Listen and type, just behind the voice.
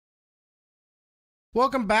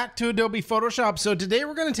Welcome back to Adobe Photoshop. So today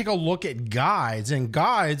we're going to take a look at guides, and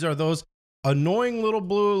guides are those annoying little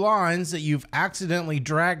blue lines that you've accidentally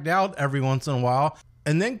dragged out every once in a while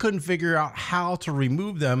and then couldn't figure out how to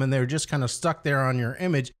remove them, and they're just kind of stuck there on your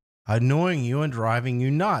image, annoying you and driving you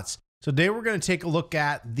nuts. So today we're going to take a look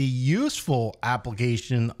at the useful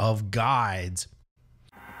application of guides.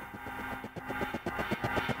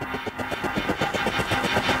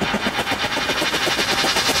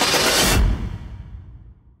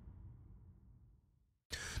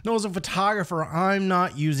 Now, as a photographer, I'm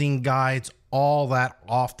not using guides all that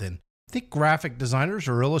often. I think graphic designers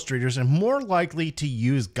or illustrators are more likely to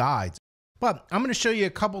use guides. But I'm going to show you a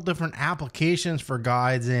couple different applications for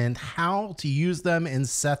guides and how to use them and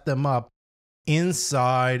set them up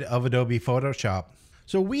inside of Adobe Photoshop.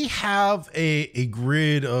 So we have a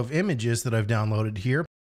grid of images that I've downloaded here.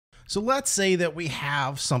 So let's say that we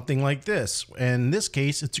have something like this. In this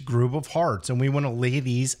case, it's a group of hearts, and we want to lay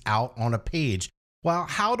these out on a page. Well,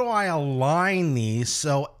 how do I align these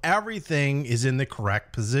so everything is in the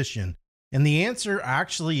correct position? And the answer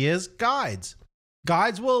actually is guides.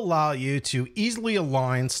 Guides will allow you to easily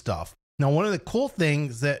align stuff. Now, one of the cool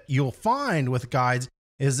things that you'll find with guides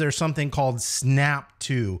is there's something called snap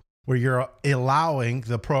to, where you're allowing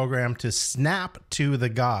the program to snap to the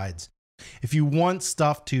guides. If you want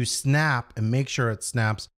stuff to snap and make sure it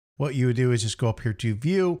snaps, what you would do is just go up here to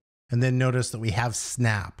view and then notice that we have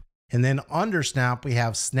snap. And then under snap, we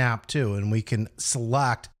have snap to, and we can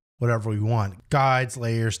select whatever we want. Guides,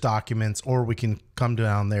 layers, documents, or we can come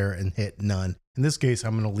down there and hit none. In this case,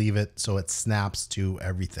 I'm going to leave it so it snaps to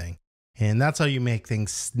everything. And that's how you make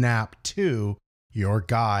things snap to your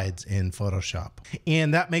guides in Photoshop.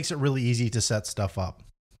 And that makes it really easy to set stuff up.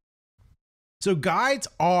 So guides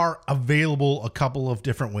are available a couple of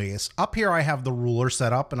different ways. Up here, I have the ruler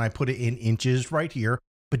set up and I put it in inches right here,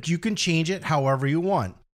 but you can change it however you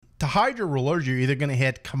want. To hide your rulers, you're either going to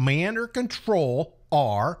hit Command or Control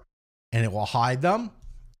R, and it will hide them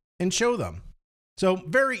and show them. So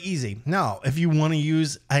very easy. Now, if you want to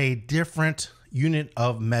use a different unit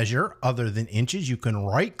of measure other than inches, you can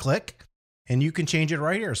right click and you can change it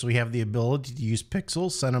right here. So we have the ability to use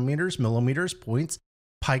pixels, centimeters, millimeters, points,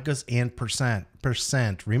 picas, and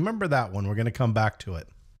percent. Remember that one. We're going to come back to it.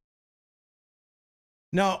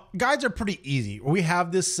 Now, guides are pretty easy. We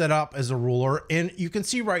have this set up as a ruler, and you can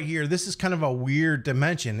see right here, this is kind of a weird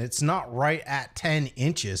dimension. It's not right at 10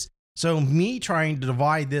 inches. So me trying to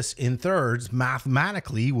divide this in thirds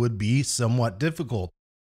mathematically would be somewhat difficult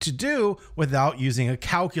to do without using a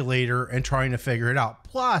calculator and trying to figure it out.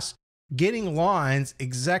 Plus, getting lines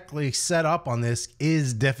exactly set up on this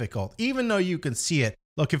is difficult, even though you can see it.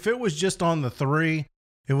 Look, if it was just on the 3,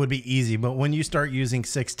 it would be easy, but when you start using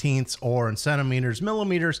 16ths or in centimeters,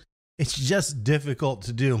 millimeters, it's just difficult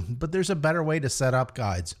to do. But there's a better way to set up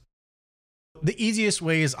guides. The easiest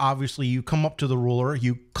way is obviously you come up to the ruler,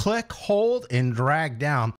 you click, hold, and drag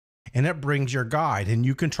down, and it brings your guide. And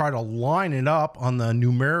you can try to line it up on the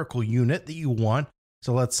numerical unit that you want.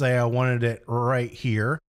 So let's say I wanted it right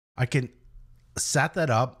here. I can set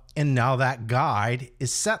that up, and now that guide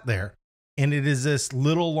is set there. And it is this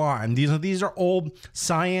little line. These are old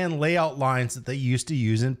cyan layout lines that they used to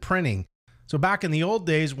use in printing. So back in the old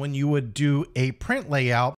days, when you would do a print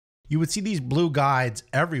layout, you would see these blue guides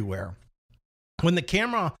everywhere. When the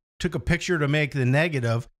camera took a picture to make the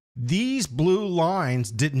negative, these blue lines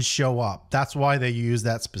didn't show up. That's why they use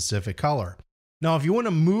that specific color. Now, if you want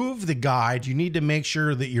to move the guide, you need to make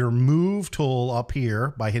sure that your move tool up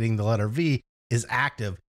here by hitting the letter V is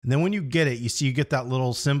active. And then when you get it, you see you get that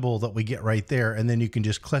little symbol that we get right there. And then you can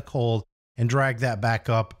just click, hold, and drag that back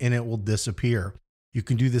up and it will disappear. You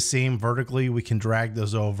can do the same vertically. We can drag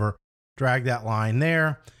those over, drag that line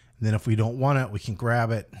there. And then if we don't want it, we can grab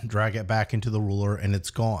it, drag it back into the ruler, and it's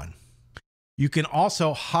gone. You can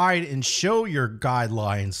also hide and show your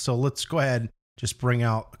guidelines. So let's go ahead and just bring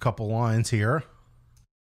out a couple lines here.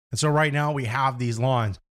 And so right now we have these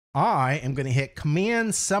lines. I am going to hit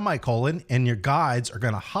Command semicolon, and your guides are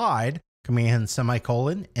going to hide, Command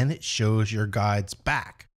semicolon, and it shows your guides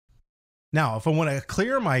back. Now, if I want to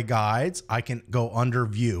clear my guides, I can go under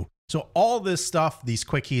View. So all this stuff, these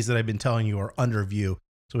quick keys that I've been telling you, are under View.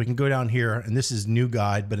 So we can go down here, and this is New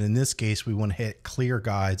Guide, but in this case, we want to hit Clear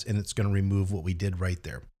Guides, and it's going to remove what we did right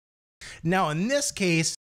there. Now, in this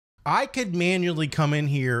case, I could manually come in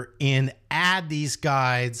here and add these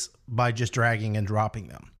guides by just dragging and dropping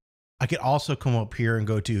them. I could also come up here and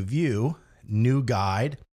go to View, New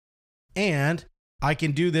Guide, and I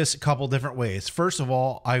can do this a couple different ways. First of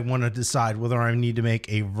all, I want to decide whether I need to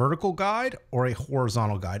make a vertical guide or a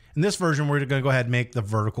horizontal guide. In this version, we're going to go ahead and make the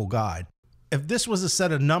vertical guide. if this was a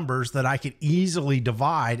set of numbers that I could easily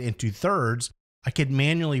divide into thirds, I could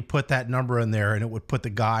manually put that number in there and it would put the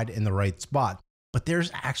guide in the right spot. But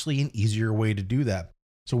there's actually an easier way to do that.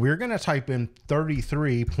 So we're going to type in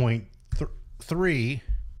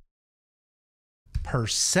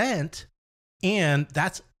 33.3%, and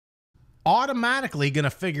that's automatically going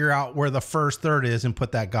to figure out where the first third is and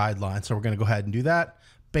put that guideline. So we're going to go ahead and do that.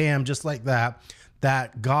 Bam, just like that.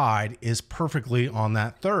 That guide is perfectly on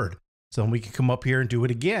that third. So we can come up here and do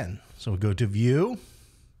it again. So we go to View,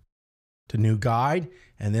 to New Guide,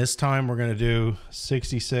 and this time we're going to do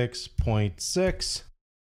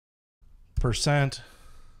 66.6%.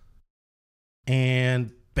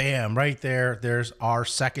 And bam, right there, there's our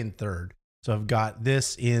second third. So I've got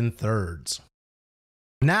this in thirds.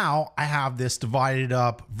 Now I have this divided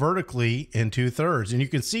up vertically into thirds, and you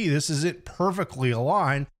can see this isn't perfectly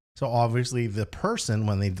aligned. So obviously the person,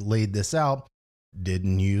 when they laid this out,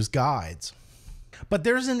 didn't use guides. But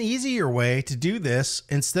there's an easier way to do this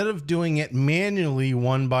instead of doing it manually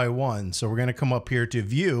one by one. So we're going to come up here to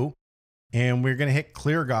View, and we're going to hit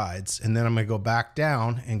Clear Guides. And then I'm going to go back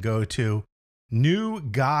down and go to New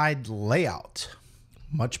Guide Layout.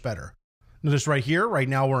 Much better. Notice right here, right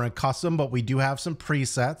now we're in custom, but we do have some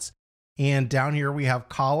presets. And down here we have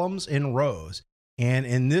columns and rows. And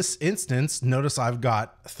in this instance, notice I've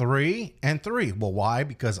got 3 and 3. Well, why?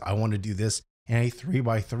 Because I want to do this in a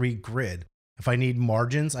 3x3 grid. If I need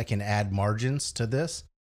margins, I can add margins to this.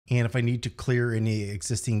 And if I need to clear any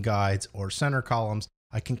existing guides or center columns,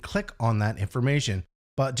 I can click on that information.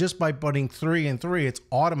 But just by putting 3 and 3, it's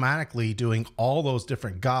automatically doing all those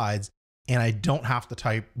different guides, and I don't have to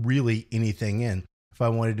type really anything in. If I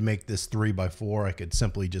wanted to make this 3x4, I could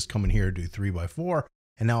simply just come in here and do 3x4,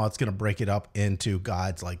 and now it's going to break it up into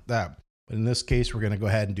guides like that. But in this case, we're going to go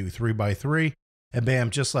ahead and do 3x3, and bam,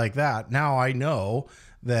 just like that. Now I know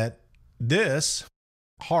that this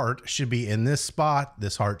heart should be in this spot,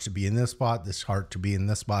 this heart should be in this spot, this heart should be in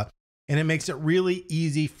this spot. And it makes it really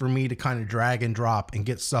easy for me to kind of drag and drop and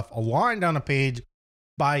get stuff aligned on a page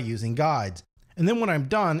by using guides. And then when I'm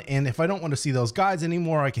done, and if I don't want to see those guides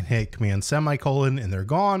anymore, I can hit Command semicolon and they're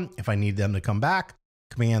gone. If I need them to come back,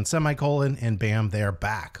 Command semicolon and bam, they're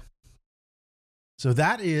back. So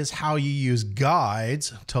that is how you use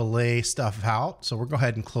guides to lay stuff out. So we'll go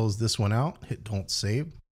ahead and close this one out, hit Don't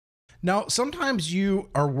Save. Now, sometimes you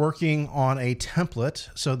are working on a template.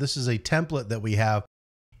 So this is a template that we have.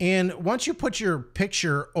 And once you put your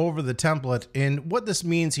picture over the template, and what this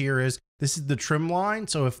means here is this is the trim line.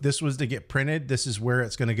 So if this was to get printed, this is where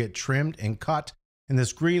it's going to get trimmed and cut. And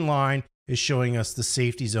this green line is showing us the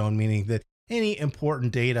safety zone, meaning that any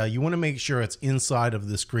important data, you want to make sure it's inside of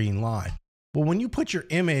this green line. But when you put your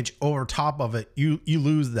image over top of it, you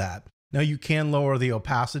lose that. Now you can lower the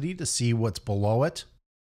opacity to see what's below it,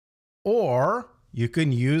 or you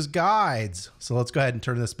can use guides. So let's go ahead and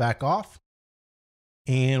turn this back off.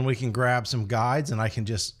 And we can grab some guides, and I can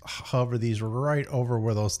just hover these right over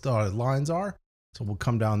where those dotted lines are. So we'll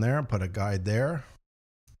come down there and put a guide there,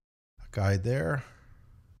 a guide there,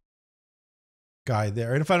 guide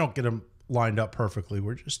there. And if I don't get them lined up perfectly,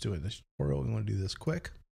 we're just doing this tutorial. We want to do this quick.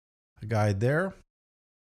 A guide there.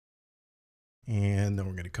 And then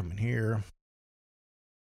we're going to come in here.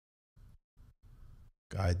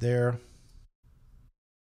 Guide there.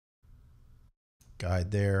 Guide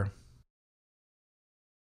there.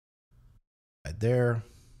 Guide there.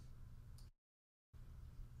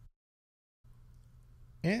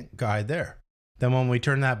 And guide there. Then when we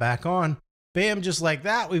turn that back on, bam, just like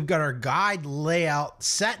that, we've got our guide layout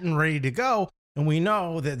set and ready to go. And we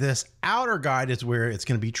know that this outer guide is where it's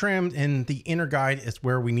going to be trimmed, and the inner guide is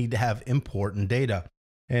where we need to have important data.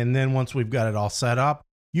 And then once we've got it all set up,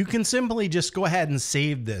 you can simply just go ahead and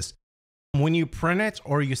save this. When you print it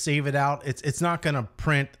or you save it out, it's not going to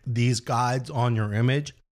print these guides on your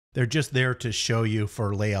image. They're just there to show you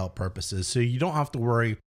for layout purposes. So you don't have to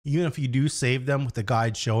worry. Even if you do save them with the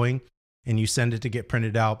guide showing and you send it to get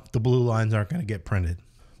printed out, the blue lines aren't going to get printed.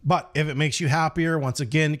 But if it makes you happier, once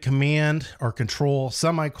again, Command or Control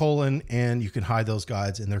semicolon, and you can hide those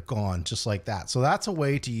guides and they're gone just like that. So that's a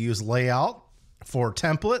way to use layout for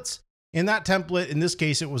templates. In that template, in this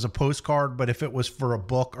case, it was a postcard, but if it was for a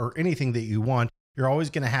book or anything that you want, you're always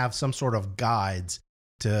going to have some sort of guides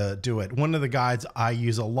to do it. One of the guides I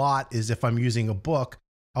use a lot is if I'm using a book,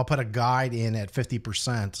 I'll put a guide in at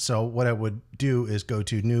 50%. So what I would do is go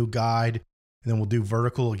to New Guide, and then we'll do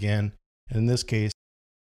vertical again. And in this case,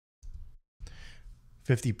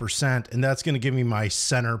 50%, and that's going to give me my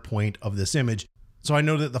center point of this image. So I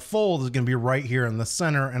know that the fold is going to be right here in the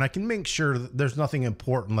center, and I can make sure that there's nothing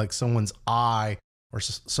important like someone's eye or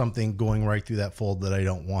something going right through that fold that I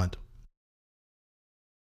don't want.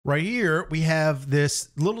 Right here, we have this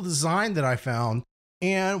little design that I found.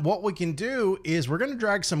 And what we can do is we're going to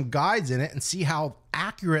drag some guides in it and see how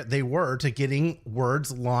accurate they were to getting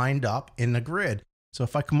words lined up in the grid. So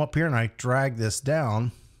if I come up here and I drag this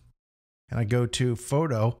down and I go to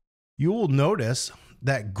photo, you will notice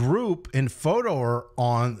that group and photo are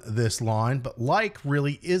on this line, but like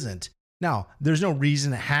really isn't. Now, there's no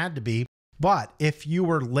reason it had to be, but if you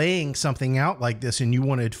were laying something out like this and you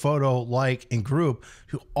wanted photo, like, and group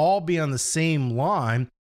to all be on the same line,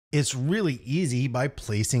 it's really easy by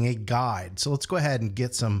placing a guide. So let's go ahead and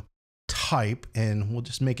get some type and we'll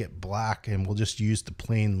just make it black and we'll just use the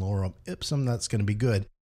plain lorem ipsum. That's going to be good.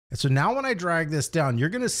 And so now when I drag this down, you're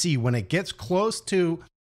going to see when it gets close to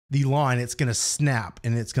the line, it's going to snap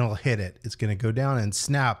and it's going to hit it. It's going to go down and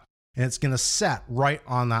snap and it's going to set right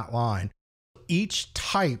on that line. Each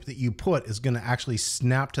type that you put is going to actually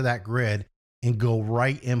snap to that grid and go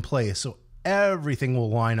right in place. So everything will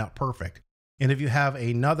line up perfect. And if you have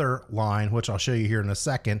another line, which I'll show you here in a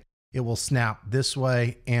second, it will snap this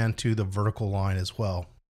way and to the vertical line as well.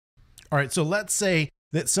 All right, so let's say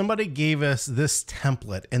that somebody gave us this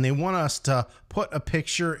template and they want us to put a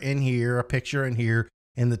picture in here, a picture in here,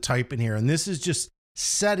 and the type in here. And this is just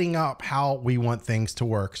setting up how we want things to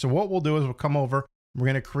work. So what we'll do is we'll come over, we're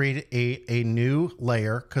going to create a new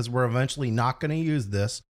layer because we're eventually not going to use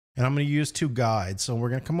this. And I'm going to use two guides. So we're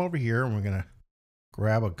going to come over here and we're going to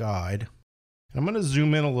grab a guide. And I'm going to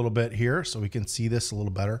zoom in a little bit here so we can see this a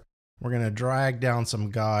little better. We're going to drag down some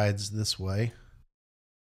guides this way.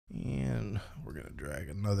 And we're going to drag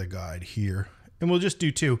another guide here. And we'll just do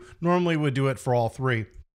two. Normally we'd do it for all three.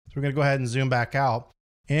 So we're going to go ahead and zoom back out.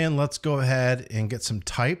 And let's go ahead and get some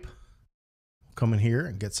type. Come in here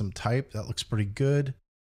and get some type. That looks pretty good.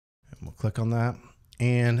 And we'll click on that.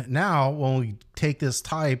 And now when we take this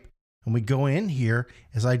type and we go in here,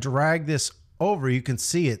 as I drag this over, you can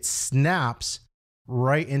see it snaps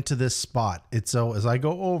right into this spot. So as I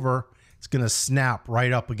go over, it's going to snap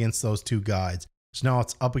right up against those two guides. So now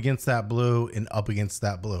it's up against that blue and up against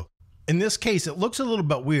that blue. In this case, it looks a little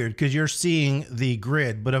bit weird because you're seeing the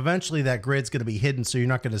grid, but eventually that grid's going to be hidden, so you're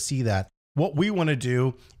not going to see that. What we want to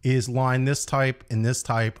do is line this type and this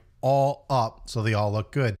type all up so they all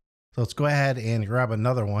look good. So let's go ahead and grab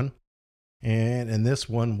another one. And in this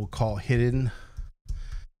one, we'll call hidden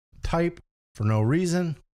type for no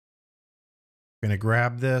reason. We're going to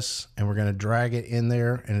grab this and we're going to drag it in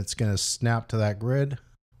there and it's going to snap to that grid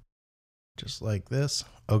just like this.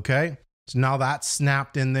 Okay. So now that's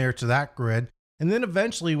snapped in there to that grid. And then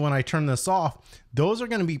eventually when I turn this off, those are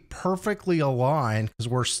going to be perfectly aligned because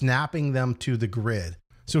we're snapping them to the grid.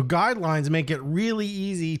 So guidelines make it really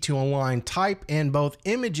easy to align type and both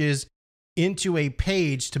images into a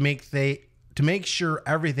page to make sure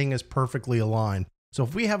everything is perfectly aligned. So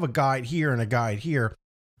if we have a guide here and a guide here,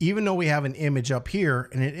 even though we have an image up here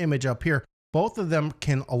and an image up here, both of them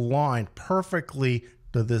can align perfectly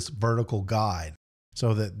to this vertical guide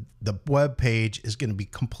so that the web page is going to be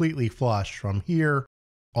completely flush from here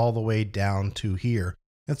all the way down to here.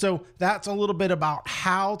 And so that's a little bit about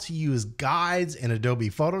how to use guides in Adobe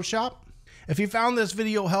Photoshop. If you found this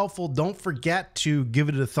video helpful, don't forget to give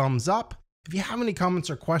it a thumbs up. If you have any comments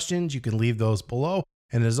or questions, you can leave those below.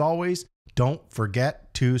 And as always, don't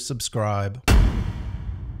forget to subscribe.